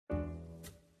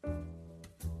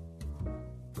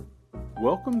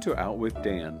Welcome to Out with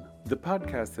Dan, the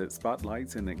podcast that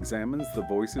spotlights and examines the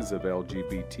voices of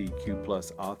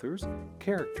LGBTQ+ authors,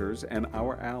 characters, and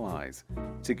our allies.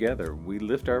 Together, we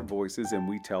lift our voices and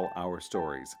we tell our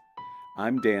stories.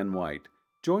 I'm Dan White.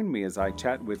 Join me as I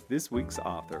chat with this week's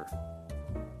author.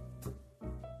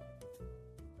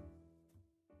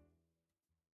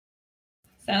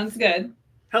 Sounds good.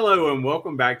 Hello and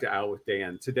welcome back to Out with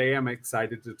Dan. Today I'm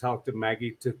excited to talk to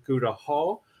Maggie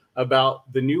Tokuda-Hall about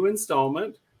the new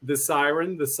installment, The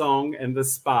Siren, the Song, and the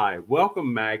Spy.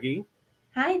 Welcome, Maggie.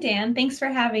 Hi, Dan. Thanks for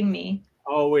having me.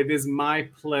 Oh, it is my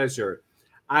pleasure.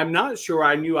 I'm not sure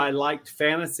I knew I liked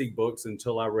fantasy books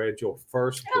until I read your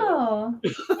first book. Oh,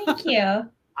 thank you.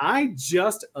 I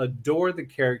just adore the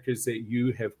characters that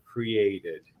you have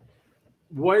created.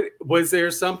 What was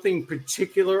there something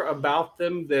particular about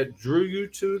them that drew you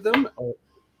to them?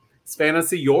 Is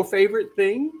fantasy your favorite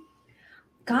thing?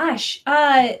 Gosh,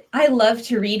 I love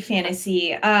to read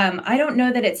fantasy. I don't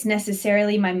know that it's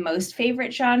necessarily my most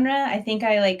favorite genre. I think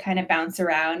I kind of bounce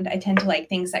around. I tend to like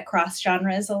things that cross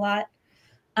genres a lot.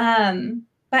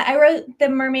 But I wrote The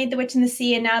Mermaid, the Witch, and the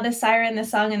Sea, and now The Siren, the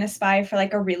Song, and the Spy for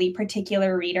a really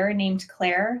particular reader named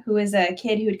Claire, who was a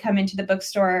kid who would come into the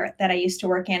bookstore that I used to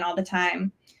work in all the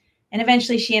time. And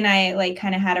eventually she and I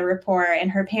kind of had a rapport, and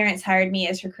her parents hired me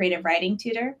as her creative writing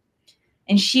tutor.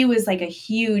 And she was a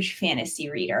huge fantasy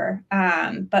reader.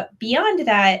 But beyond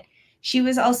that, she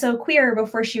was also queer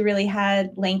before she really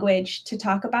had language to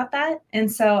talk about that. And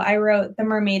so I wrote The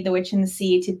Mermaid, the Witch, and the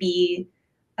Sea to be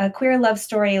a queer love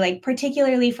story,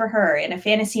 particularly for her, in a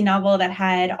fantasy novel that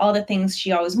had all the things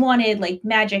she always wanted, like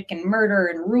magic and murder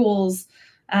and rules,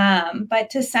 but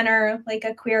to center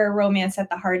a queer romance at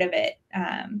the heart of it.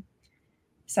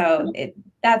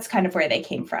 That's kind of where they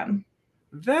came from.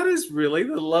 That is really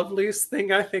the loveliest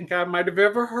thing I think I might have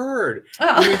ever heard.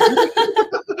 Oh.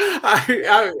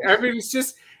 I mean, it's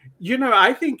just,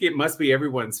 I think it must be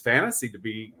everyone's fantasy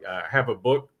to have a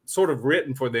book sort of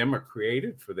written for them or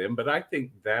created for them. But I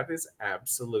think that is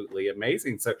absolutely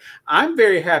amazing. So I'm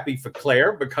very happy for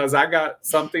Claire because I got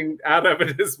something out of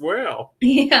it as well.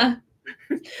 Yeah.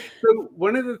 So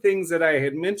one of the things that I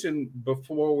had mentioned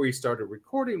before we started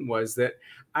recording was that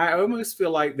I almost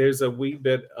feel like there's a wee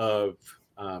bit of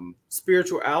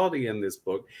spirituality in this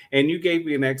book, and you gave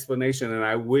me an explanation, and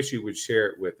I wish you would share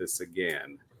it with us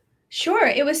again. Sure.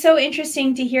 It was so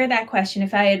interesting to hear that question.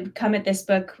 If I had come at this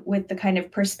book with the kind of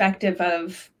perspective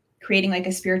of creating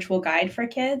a spiritual guide for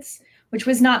kids, which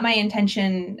was not my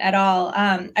intention at all.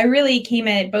 I really came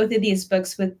at both of these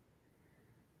books with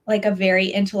a very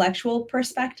intellectual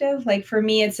perspective. For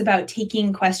me, it's about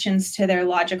taking questions to their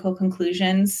logical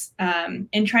conclusions,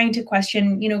 and trying to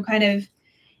question, kind of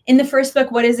in the first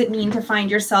book, what does it mean to find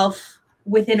yourself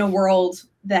within a world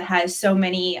that has so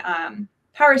many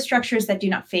power structures that do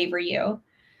not favor you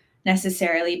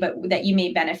necessarily, but that you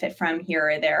may benefit from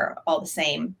here or there, all the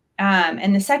same.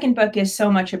 And the second book is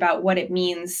so much about what it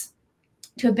means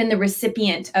to have been the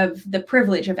recipient of the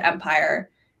privilege of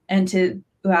empire and to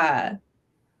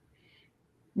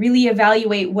really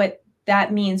evaluate what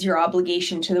that means your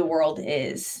obligation to the world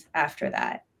is after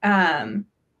that.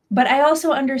 But I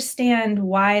also understand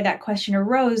why that question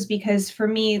arose, because for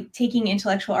me, taking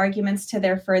intellectual arguments to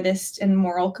their furthest and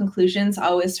moral conclusions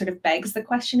always sort of begs the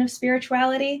question of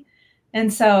spirituality.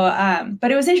 And so,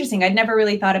 but it was interesting. I'd never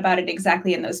really thought about it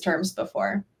exactly in those terms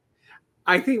before.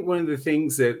 I think one of the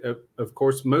things that, of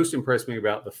course, most impressed me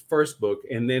about the first book,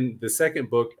 and then the second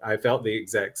book, I felt the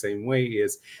exact same way,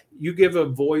 is you give a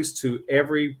voice to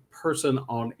every person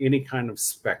on any kind of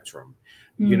spectrum.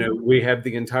 We have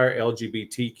the entire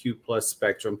LGBTQ+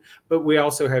 spectrum, but we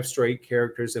also have straight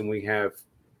characters, and we have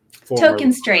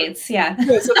token straights. Yeah.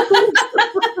 Yes, of course.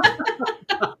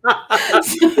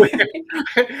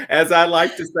 As I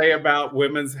like to say about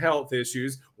women's health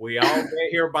issues, we all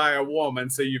get here by a woman,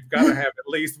 so you've got to have at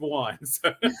least one.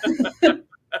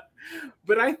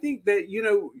 But I think that,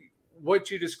 what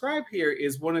you describe here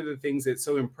is one of the things that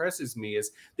so impresses me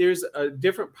is there's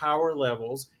different power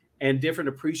levels and different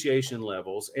appreciation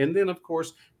levels. And then, of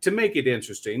course, to make it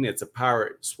interesting, it's a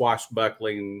pirate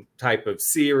swashbuckling type of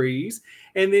series.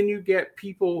 And then you get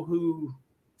people who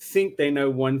think they know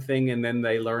one thing and then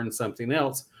they learn something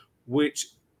else, which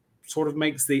sort of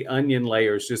makes the onion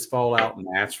layers just fall out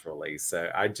naturally.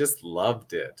 So I just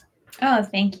loved it. Oh,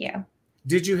 thank you.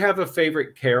 Did you have a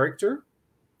favorite character?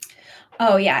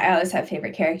 Oh, yeah, I always have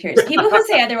favorite characters. People who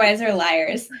say otherwise are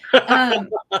liars.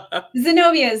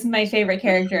 Zenobia is my favorite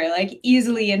character,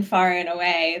 easily and far and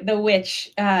away. The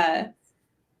witch,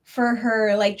 for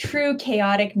her like true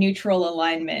chaotic neutral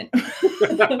alignment.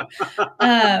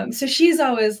 So she's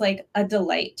always like a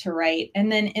delight to write.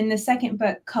 And then in the second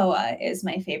book, Koa is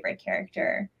my favorite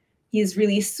character. He's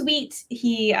really sweet.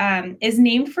 He is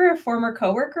named for a former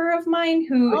coworker of mine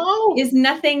who is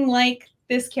nothing like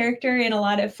this character in a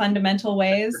lot of fundamental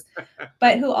ways,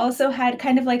 but who also had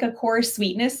kind of like a core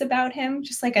sweetness about him,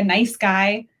 just like a nice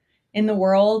guy in the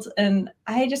world. And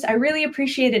I really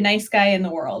appreciate a nice guy in the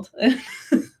world.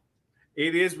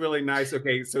 It is really nice.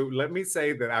 Okay, so let me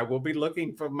say that I will be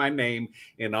looking for my name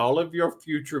in all of your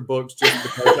future books just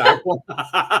because I want.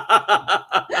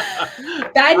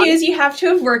 Bad news, you have to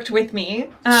have worked with me.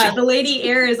 The Lady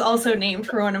Air is also named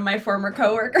for one of my former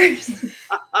coworkers,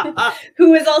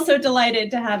 who was also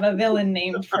delighted to have a villain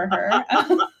named for her.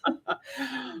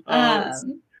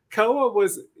 Koa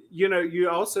was, you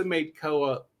also made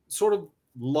Koa sort of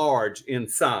large in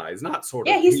size, not sort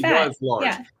of. Yeah, he's fat. Was large.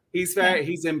 Yeah. He's fat. Yeah.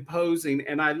 He's imposing,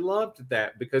 and I loved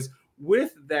that because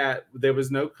with that there was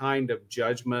no kind of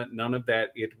judgment, none of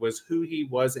that. It was who he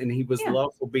was, and he was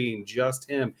loved for being just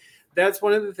him. That's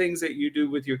one of the things that you do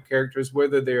with your characters,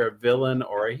 whether they're a villain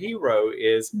or a hero,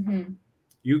 is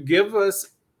you give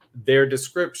us their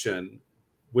description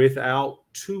without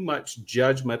too much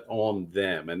judgment on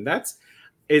them. And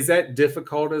is that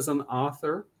difficult as an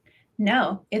author?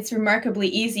 No, it's remarkably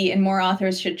easy, and more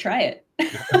authors should try it.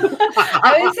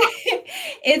 I would say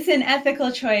it's an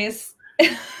ethical choice.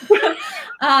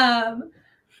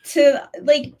 To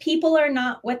like, people are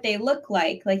not what they look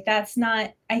like. Like, that's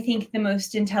not, I think, the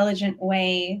most intelligent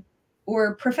way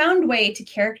or profound way to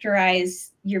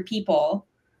characterize your people,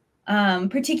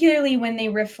 particularly when they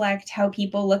reflect how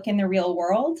people look in the real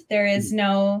world. There is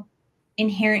no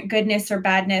inherent goodness or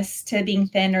badness to being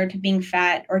thin or to being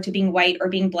fat or to being white or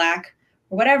being black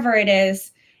or whatever it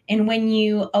is. And when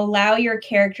you allow your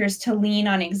characters to lean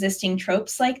on existing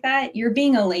tropes like that, you're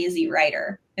being a lazy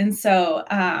writer. And so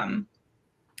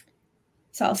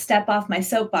I'll step off my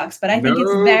soapbox, but I think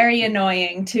it's very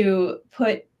annoying to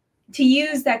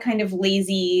use that kind of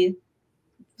lazy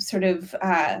sort of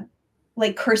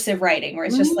like cursive writing where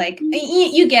it's just like,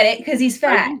 you get it because he's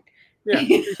fat.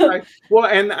 Yeah. Well,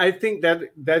 and I think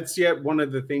that's yet one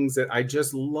of the things that I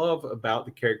just love about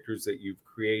the characters that you've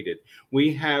created.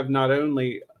 We have not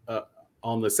only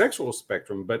on the sexual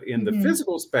spectrum, but in the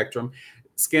physical spectrum,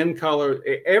 skin color,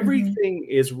 everything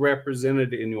is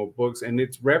represented in your books, and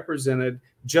it's represented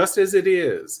just as it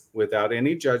is without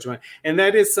any judgment. And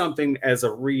that is something as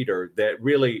a reader that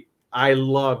really, I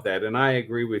love that. And I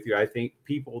agree with you. I think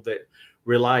people that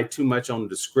rely too much on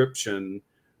description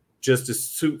just to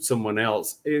suit someone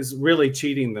else is really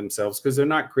cheating themselves, because they're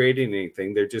not creating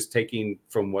anything. They're just taking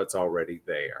from what's already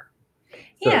there.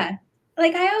 Yeah.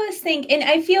 Like, I always think, and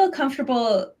I feel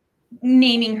comfortable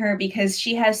naming her because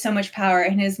she has so much power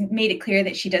and has made it clear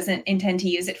that she doesn't intend to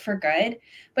use it for good.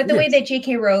 But the way that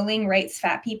J.K. Rowling writes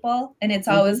fat people, and it's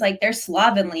always like they're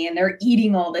slovenly and they're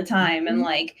eating all the time. And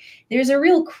like, there's a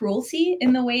real cruelty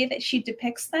in the way that she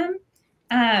depicts them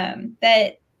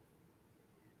that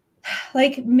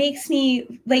like makes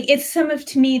me like, it's some of,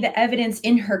 to me, the evidence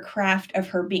in her craft of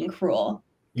her being cruel.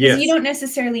 Because you don't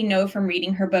necessarily know from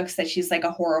reading her books that she's like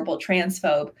a horrible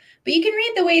transphobe, but you can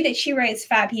read the way that she writes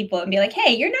fat people and be like,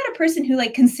 hey, you're not a person who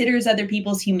like considers other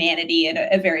people's humanity in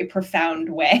a very profound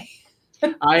way.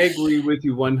 I agree with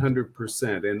you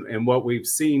 100%. And what we've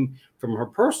seen from her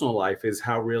personal life is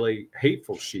how really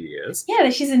hateful she is. Yeah,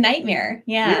 that she's a nightmare.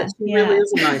 Yeah, she really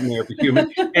is a nightmare for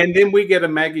human. And then we get a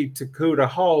Maggie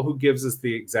Tokuda-Hall who gives us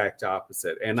the exact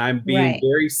opposite. And I'm being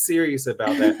very serious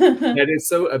about that. That is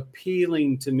so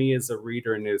appealing to me as a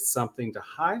reader, and it's something to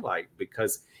highlight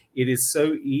because it is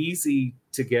so easy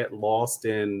to get lost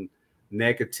in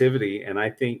negativity. And I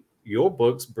think your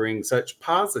books bring such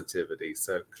positivity.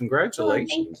 So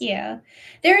congratulations. Oh, thank you.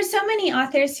 There are so many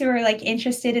authors who are like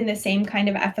interested in the same kind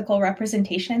of ethical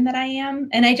representation that I am.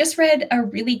 And I just read a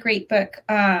really great book,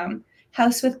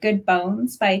 House with Good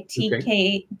Bones by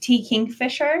T.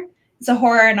 Kingfisher. It's a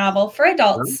horror novel for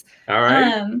adults. All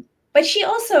right. But she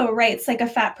also writes like a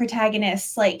fat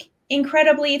protagonist, like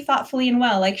incredibly thoughtfully and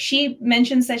well. Like, she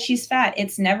mentions that she's fat.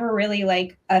 It's never really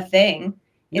like a thing.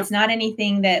 It's not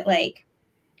anything that like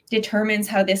determines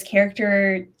how this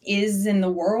character is in the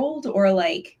world, or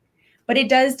like, but it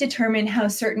does determine how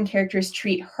certain characters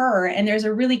treat her. And there's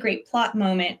a really great plot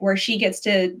moment where she gets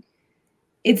to,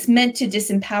 it's meant to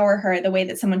disempower her the way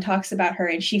that someone talks about her,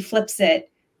 and she flips it,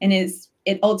 and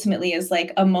it ultimately is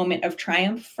like a moment of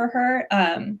triumph for her,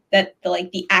 that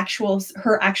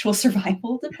her actual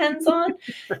survival depends on.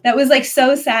 That was like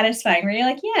so satisfying, where you're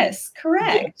like, yes,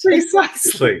 correct.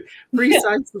 Precisely.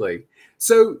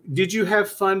 So did you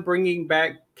have fun bringing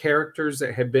back characters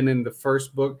that have been in the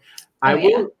first book. Oh, I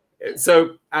will.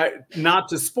 So, not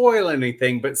to spoil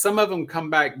anything, but some of them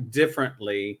come back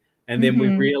differently, and then we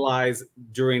realize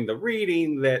during the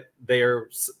reading that they're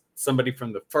somebody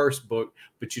from the first book,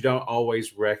 but you don't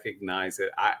always recognize it.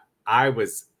 I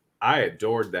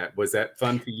adored that. Was that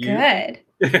fun for you? Good.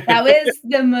 That was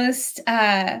the most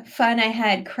fun I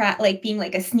had. Like being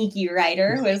like a sneaky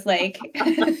writer was like,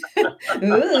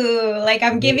 ooh, like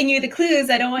I'm giving you the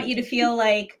clues. I don't want you to feel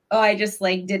like, oh, I just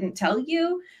like didn't tell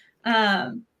you.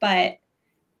 But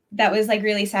that was like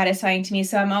really satisfying to me.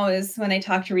 So I'm always, when I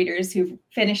talk to readers who've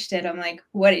finished it, I'm like,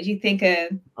 what did you think of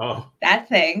that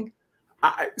thing?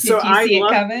 Did you see it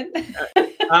coming?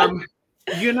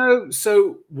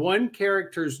 So one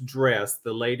character's dress,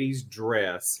 the lady's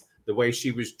dress, the way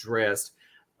she was dressed,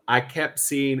 I kept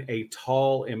seeing a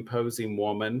tall, imposing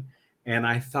woman, and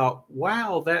I thought,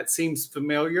 wow, that seems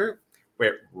familiar.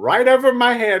 Went right over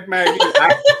my head, Maggie.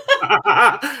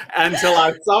 Until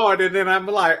I saw it, and then I'm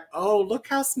like, oh, look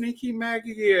how sneaky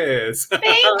Maggie is.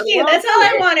 Thank you. That's all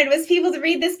I wanted, was people to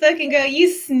read this book and go,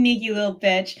 you sneaky little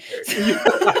bitch.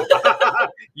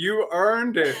 You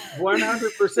earned it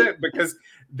 100%, because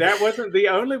that wasn't the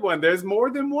only one. There's more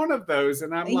than one of those.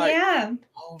 And I'm like,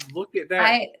 oh, look at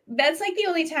that. That's like the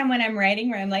only time when I'm writing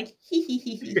where I'm like, hee hee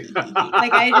hee hee hee.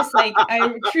 Like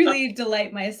I truly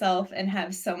delight myself and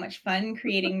have so much fun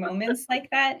creating moments like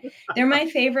that. They're my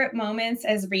favorite moments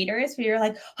as readers, where you're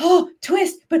like, oh,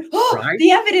 twist, but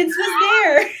the evidence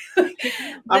was there.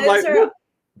 I'm like,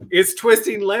 it's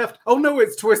twisting left. Oh no,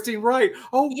 it's twisting right.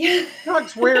 Oh,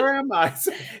 gosh, where am I?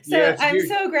 So I'm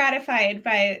so gratified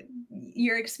by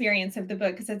your experience of the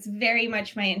book, because that's very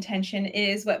much my intention. It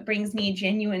is what brings me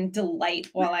genuine delight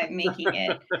while I'm making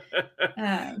it.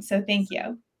 So thank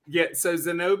you. Yeah, so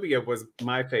Zenobia was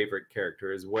my favorite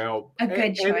character as well. A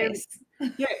good choice.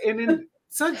 I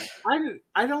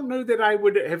don't know that I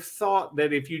would have thought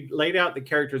that if you laid out the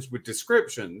characters with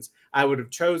descriptions, I would have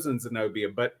chosen Zenobia,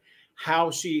 but how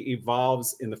she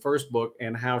evolves in the first book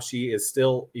and how she is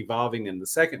still evolving in the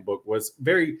second book was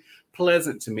very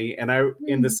pleasant to me. And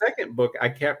in the second book, I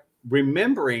kept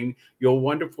remembering your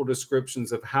wonderful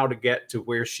descriptions of how to get to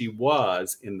where she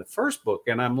was in the first book.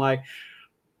 And I'm like,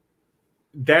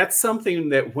 that's something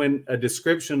that when a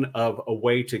description of a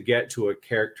way to get to a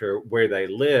character where they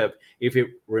live, if it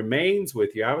remains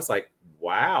with you, I was like,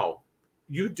 wow,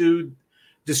 you do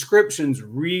descriptions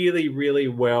really, really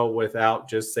well without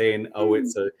just saying, oh,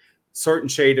 it's a certain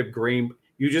shade of green.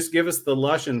 You just give us the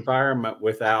lush environment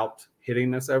without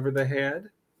hitting us over the head.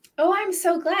 Oh, I'm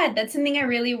so glad. That's something I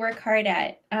really work hard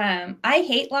at. I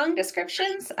hate long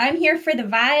descriptions. I'm here for the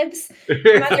vibes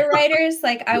from other writers.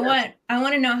 Like I want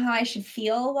to know how I should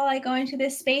feel while I go into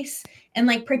this space, and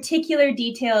like particular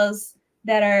details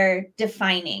that are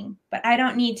defining. But I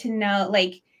don't need to know,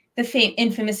 like the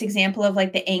infamous example of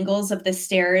like the angles of the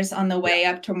stairs on the way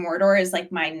up to Mordor is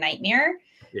like my nightmare.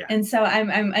 Yeah. And so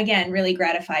I'm again really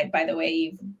gratified by the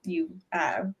way you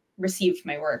received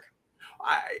my work.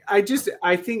 I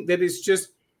think that it's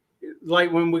just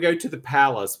like when we go to the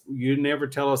palace, you never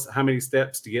tell us how many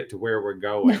steps to get to where we're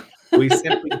going. We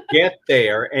simply get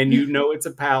there, and you know it's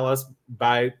a palace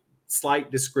by slight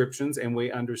descriptions, and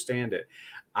we understand it.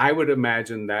 I would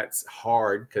imagine that's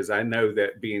hard, because I know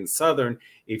that being Southern,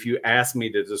 if you ask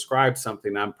me to describe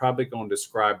something, I'm probably going to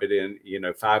describe it in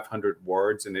 500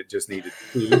 words, and it just needed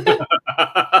 2.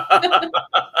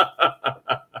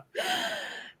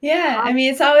 Yeah, I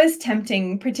mean, it's always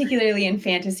tempting, particularly in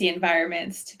fantasy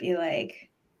environments, to be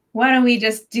like, why don't we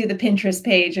just do the Pinterest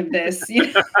page of this?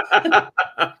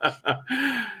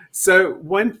 So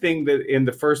one thing that in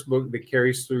the first book that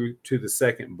carries through to the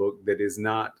second book that is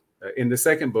not, in the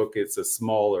second book, it's a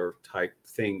smaller type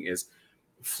thing, is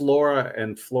Flora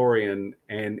and Florian,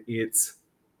 and it's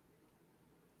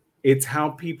how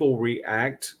people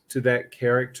react to that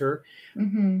character.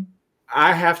 Mm-hmm.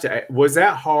 I have to, was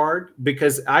that hard?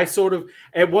 Because I sort of,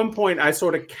 at one point, I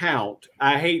sort of count.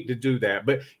 I hate to do that,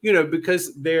 but,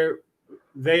 because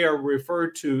they are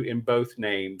referred to in both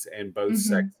names and both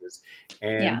sexes.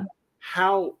 And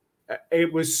how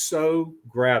it was so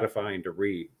gratifying to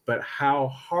read, but how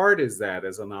hard is that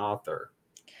as an author?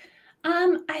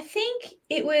 I think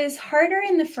it was harder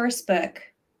in the first book,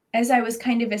 as I was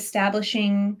kind of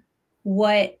establishing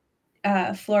what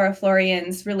Flora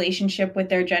Florian's relationship with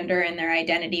their gender and their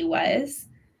identity was.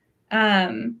 But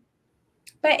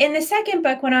in the second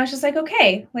book, when I was just like,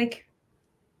 okay, like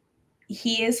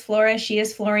he is Flora, she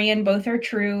is Florian, both are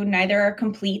true, neither are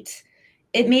complete.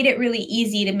 It made it really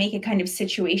easy to make it kind of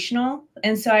situational.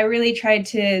 And so I really tried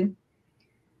to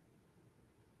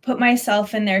put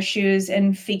myself in their shoes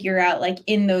and figure out, like,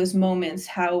 in those moments,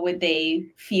 how would they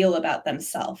feel about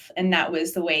themselves? And that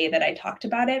was the way that I talked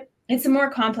about it. It's a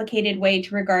more complicated way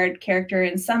to regard character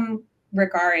in some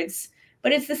regards,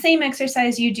 but it's the same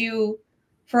exercise you do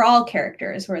for all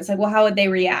characters, where it's like, well, how would they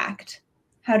react?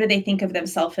 How do they think of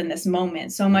themselves in this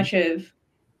moment? So much of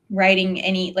writing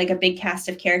any, like, a big cast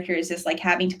of characters is like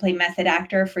having to play method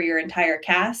actor for your entire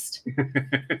cast.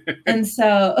 And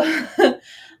so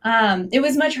it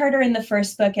was much harder in the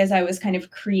first book, as I was kind of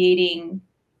creating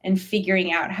and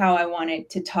figuring out how I wanted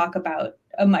to talk about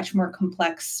a much more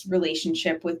complex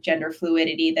relationship with gender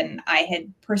fluidity than I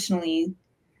had personally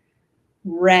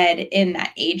read in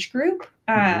that age group.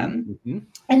 And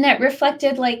that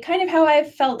reflected, like, kind of how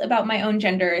I've felt about my own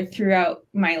gender throughout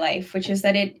my life, which is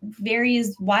that it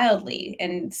varies wildly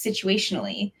and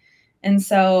situationally. And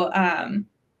so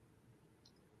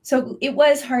so it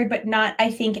was hard, but not,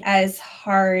 I think, as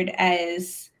hard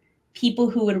as people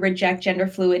who would reject gender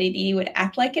fluidity would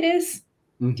act like it is.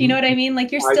 Do you know what I mean?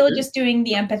 Like, you're still just doing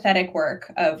the empathetic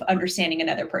work of understanding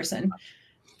another person.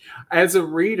 As a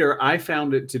reader, I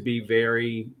found it to be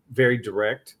very, very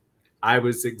direct. I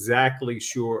was exactly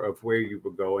sure of where you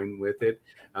were going with it.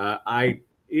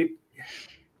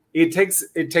 It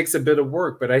takes a bit of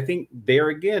work, but I think there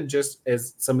again, just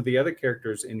as some of the other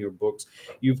characters in your books,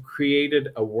 you've created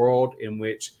a world in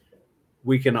which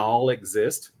we can all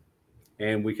exist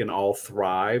and we can all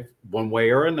thrive one way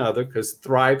or another, because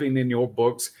thriving in your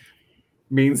books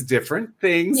means different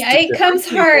things. Yeah, it comes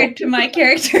hard to my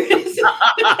characters.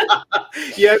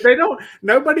 Yeah,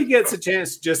 nobody gets a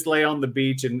chance to just lay on the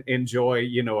beach and enjoy,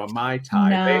 a Mai Tai.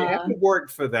 No. They have to work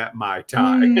for that Mai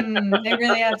Tai. They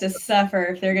really have to suffer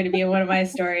if they're going to be in one of my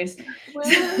stories.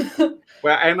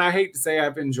 Well, and I hate to say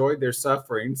I've enjoyed their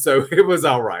suffering, so it was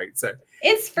all right. So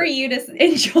it's for you to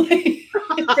enjoy,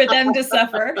 for them to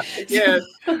suffer. Yeah,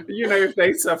 if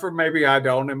they suffer, maybe I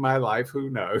don't in my life. Who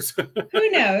knows? Who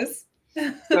knows?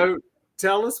 So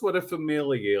tell us what a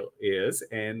familial is,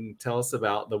 and tell us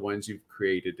about the ones you've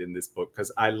created in this book,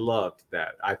 because I loved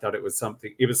that. I thought it was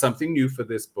something new for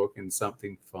this book and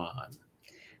something fun.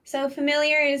 So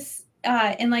familiars,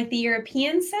 in, like, the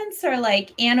European sense, or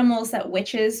like animals that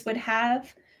witches would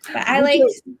have? But I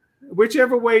liked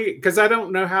whichever way, because I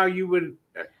don't know how you would.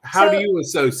 How do you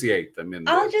associate them in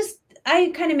this?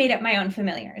 I kind of made up my own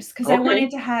familiars, because I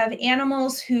wanted to have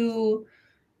animals who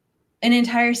an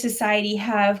entire society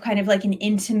have kind of like an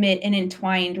intimate and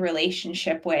entwined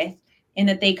relationship with, and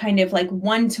that they kind of like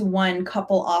one-to-one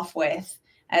couple off with,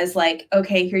 as like,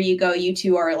 okay, here you go, you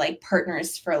two are like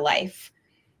partners for life.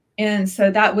 And so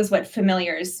that was what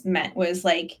familiars meant, was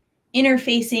like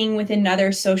interfacing with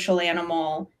another social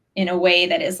animal in a way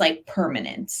that is like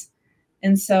permanent.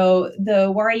 And so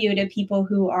the Warayuda people,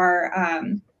 who are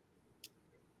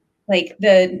like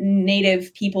the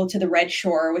native people to the Red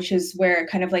Shore, which is where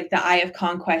kind of like the Eye of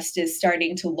Conquest is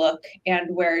starting to look,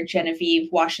 and where Genevieve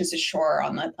washes ashore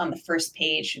on the first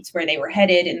page. It's where they were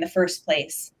headed in the first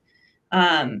place,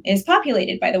 is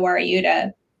populated by the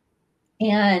Warayuda.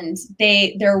 And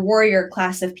their warrior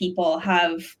class of people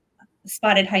have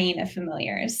spotted hyena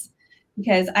familiars,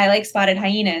 because I like spotted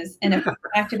hyenas. And a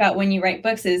fact about when you write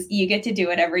books is you get to do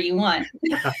whatever you want.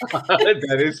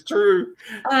 That is true.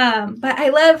 But I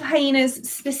love hyenas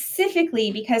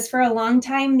specifically because for a long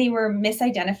time they were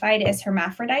misidentified as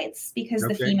hermaphrodites, because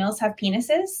the females have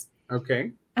penises.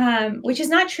 Okay. Which is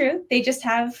not true. They just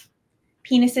have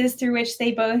penises through which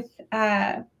they both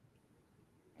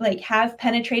like have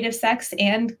penetrative sex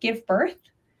and give birth.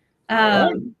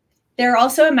 They're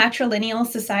also a matrilineal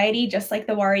society, just like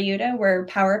the Warayuda, where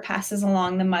power passes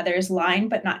along the mother's line,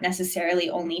 but not necessarily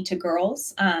only to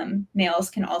girls.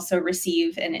 Males can also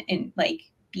receive and like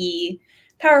be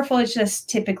powerful. It's just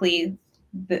typically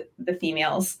the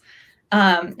females.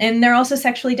 And they're also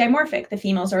sexually dimorphic. The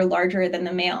females are larger than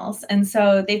the males. And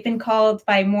so they've been called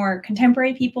by more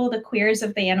contemporary people the queers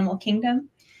of the animal kingdom,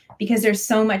 because there's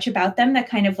so much about them that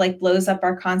kind of like blows up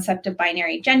our concept of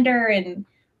binary gender and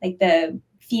like the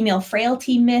female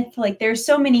frailty myth. Like, there's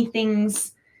so many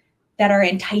things that are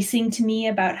enticing to me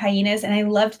about hyenas, and I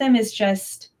loved them as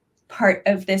just part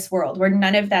of this world where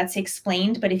none of that's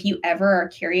explained. But if you ever are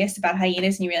curious about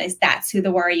hyenas and you realize that's who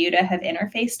the Warayuda have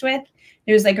interfaced with,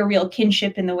 there's like a real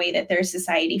kinship in the way that their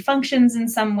society functions in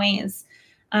some ways.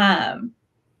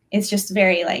 It's just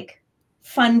very like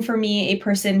fun for me, a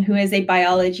person who is a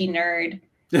biology nerd.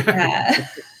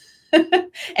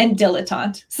 And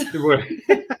dilettante.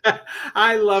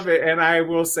 I love it. And I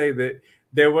will say that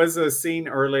there was a scene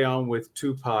early on with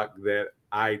Tupac that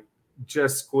I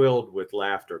just squealed with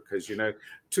laughter, because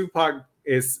Tupac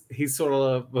he's sort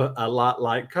of a lot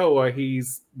like Koa.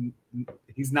 He's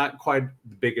he's not quite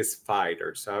the biggest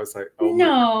fighter. So I was like, oh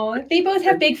no, they both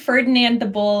have big Ferdinand the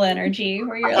Bull energy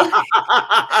where you're like,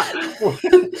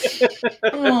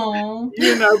 oh,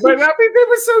 you know, but I mean, they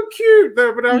were so cute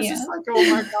though. But I was just like, oh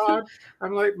my God.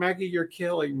 I'm like, Maggie, you're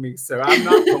killing me. So I'm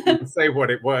not going to say what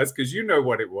it was because you know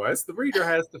what it was. The reader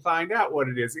has to find out what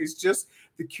it is. It's just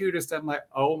the cutest. I'm like,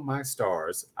 oh my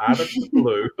stars, out of the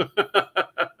blue.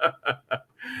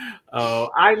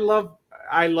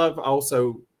 I love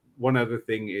also one other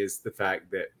thing is the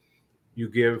fact that you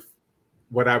give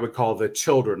what I would call the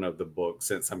children of the book,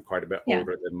 since I'm quite a bit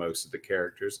older than most of the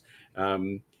characters.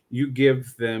 You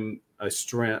give them a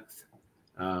strength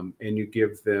and you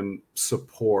give them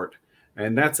support.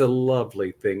 And that's a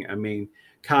lovely thing. I mean,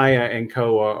 Kaya and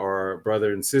Koa are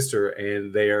brother and sister,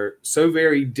 and they are so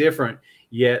very different,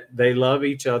 yet they love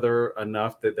each other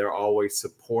enough that they're always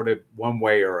supportive one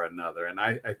way or another. And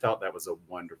I thought that was a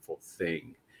wonderful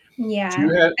thing. Yeah.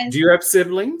 Do you have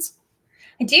siblings?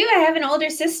 I do. I have an older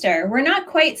sister. We're not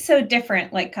quite so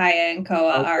different like Kaya and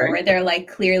Koa are, where they're like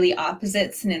clearly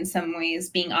opposites. And in some ways,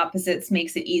 being opposites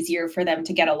makes it easier for them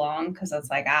to get along because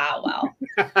it's like, well,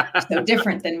 so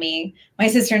different than me. My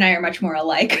sister and I are much more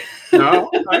alike. No.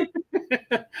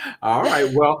 All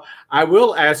right. Well, I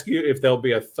will ask you if there'll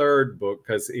be a third book,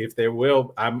 because if there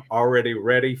will, I'm already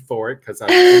ready for it because I've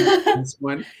finished this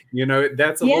one. You know,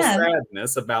 that's a little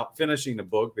sadness about finishing a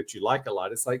book that you like a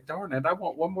lot. It's like, darn it, I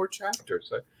want one more chapter.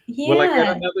 So will I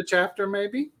get another chapter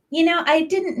maybe? You know, I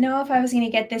didn't know if I was going to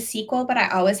get this sequel, but I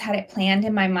always had it planned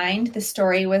in my mind. The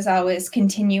story was always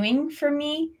continuing for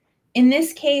me. In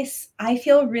this case, I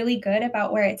feel really good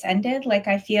about where it's ended. Like,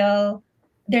 I feel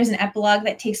there's an epilogue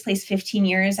that takes place 15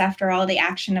 years after all the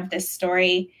action of this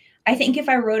story. I think if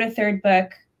I wrote a third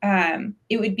book,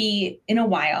 it would be in a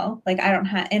while. Like,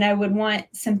 and I would want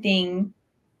something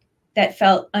that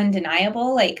felt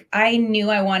undeniable. Like, I knew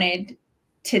I wanted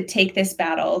to take this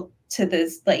battle to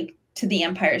the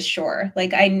Empire's shore.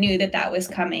 Like, I knew that was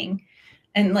coming,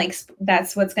 and like,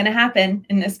 that's what's going to happen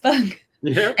in this book.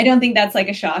 Yeah. I don't think that's like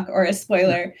a shock or a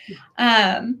spoiler.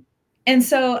 And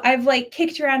so I've like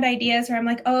kicked around ideas where I'm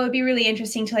like, oh, it'd be really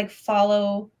interesting to like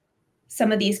follow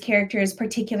some of these characters,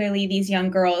 particularly these young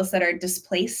girls that are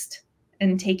displaced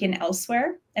and taken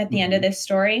elsewhere at the end of this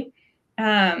story.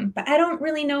 But I don't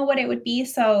really know what it would be.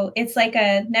 So it's like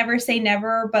a never say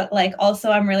never, but like also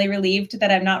I'm really relieved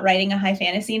that I'm not writing a high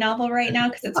fantasy novel right now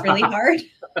because it's really hard.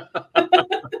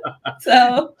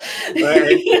 So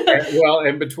well,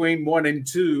 and between 1 and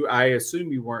 2, I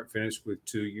assume you weren't finished with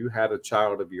 2. You had a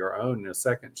child of your own, a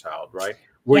second child, right?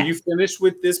 Were you finished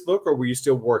with this book, or were you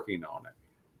still working on it?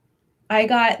 I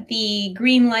got the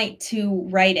green light to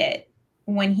write it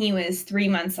when he was 3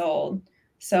 months old.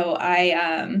 So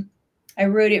I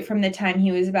wrote it from the time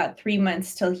he was about 3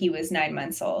 months till he was 9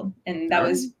 months old. And that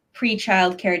was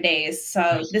pre-childcare days.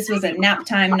 So this was a nap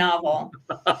time novel.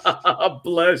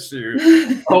 Bless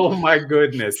you. Oh my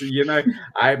goodness. You know,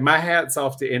 my hat's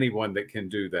off to anyone that can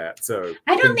do that. So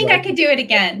I don't think I could do it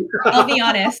again. I'll be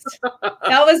honest.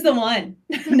 That was the one.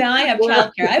 Now I have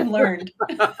childcare. I've learned.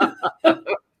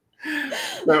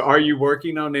 So are you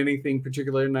working on anything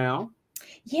particular now?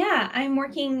 Yeah, I'm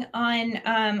working on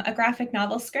a graphic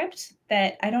novel script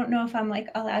that I don't know if I'm like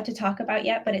allowed to talk about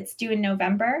yet, but it's due in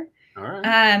November. All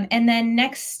right. And then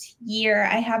next year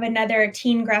I have another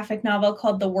teen graphic novel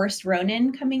called The Worst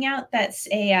Ronin coming out. That's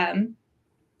a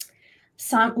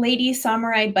lady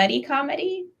samurai buddy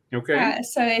comedy. Okay.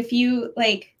 So if you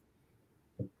like,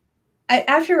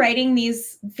 after writing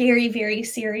these very, very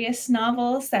serious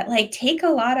novels that like take a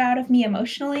lot out of me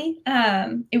emotionally,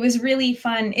 it was really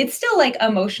fun. It's still like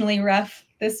emotionally rough,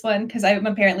 this one, because I'm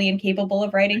apparently incapable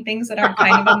of writing things that aren't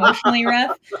kind of emotionally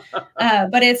rough.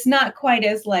 But it's not quite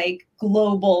as like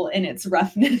global in its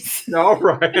roughness. All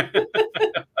right.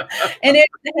 And it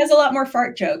has a lot more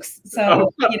fart jokes. So,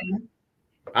 you know.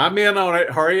 I'm in on it.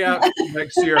 Hurry up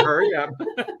next year. Hurry up.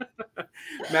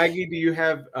 Maggie, do you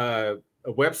have a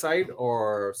website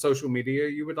or social media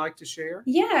you would like to share?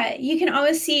 Yeah, you can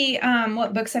always see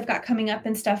what books I've got coming up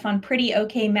and stuff on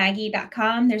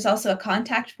prettyokmaggie.com. There's also a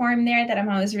contact form there that I'm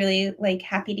always really like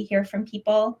happy to hear from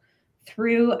people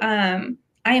through. I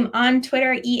am on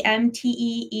Twitter, EMTEEHALL.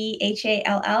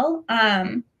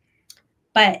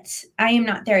 But I am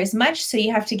not there as much. So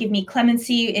you have to give me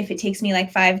clemency if it takes me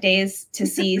like 5 days to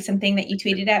see something that you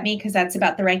tweeted at me, because that's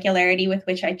about the regularity with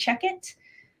which I check it.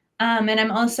 And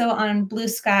I'm also on Blue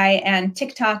Sky and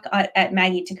TikTok at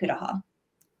Maggie Tokuda-Hall.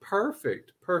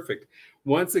 Perfect. Perfect.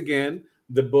 Once again,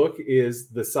 the book is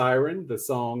The Siren, the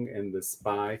Song and the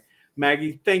Spy.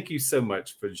 Maggie, thank you so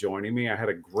much for joining me. I had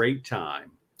a great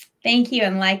time. Thank you.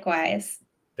 And likewise.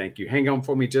 Thank you. Hang on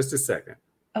for me just a second.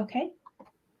 Okay.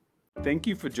 Thank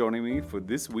you for joining me for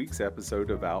this week's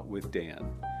episode of Out with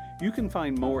Dan. You can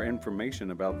find more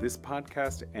information about this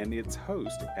podcast and its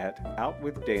host at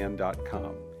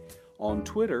outwithdan.com, on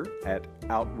Twitter at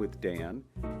outwithdan,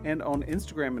 and on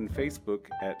Instagram and Facebook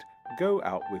at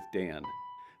GoOutWithDan.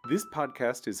 This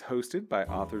podcast is hosted by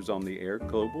Authors on the Air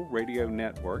Global Radio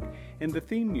Network, and the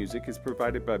theme music is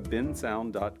provided by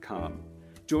bensound.com.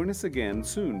 Join us again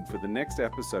soon for the next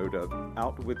episode of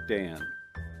Out with Dan.